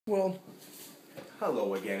Well,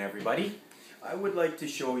 hello again everybody. I would like to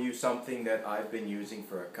show you something that I've been using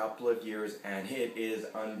for a couple of years and it is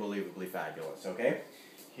unbelievably fabulous, okay?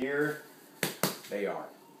 Here they are,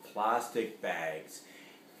 plastic bags.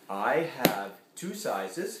 I have two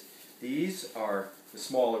sizes. These are the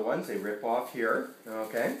smaller ones, they rip off here,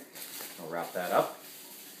 okay? I'll wrap that up.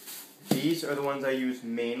 These are the ones I use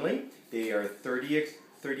mainly. They are 38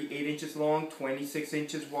 inches long, 26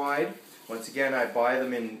 inches wide. Once again, I buy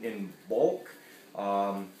them in bulk.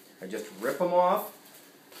 I just rip them off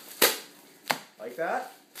like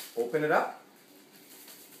that, open it up.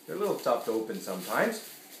 They're a little tough to open sometimes.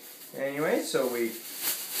 Anyway, so we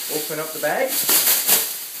open up the bag.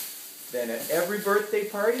 Then at every birthday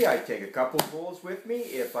party, I take a couple of rolls with me.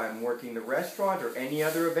 If I'm working the restaurant or any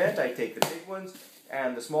other event, I take the big ones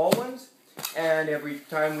and the small ones. And every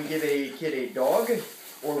time we give a kid a dog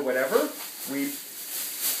or whatever, we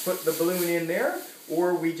put the balloon in there,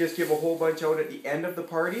 or we just give a whole bunch out at the end of the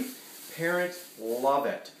party. Parents love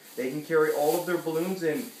it. They can carry all of their balloons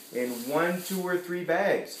in 1, 2, or 3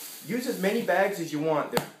 bags. Use as many bags as you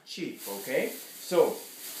want. They're cheap, okay? So,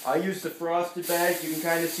 I use the frosted bags. You can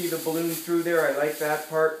kind of see the balloon through there. I like that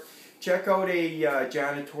part. Check out a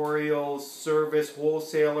janitorial service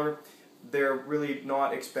wholesaler. They're really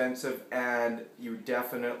not expensive, and you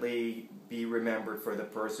definitely be remembered for the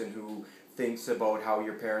person who thinks about how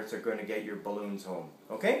your parents are going to get your balloons home.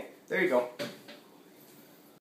 Okay? There you go.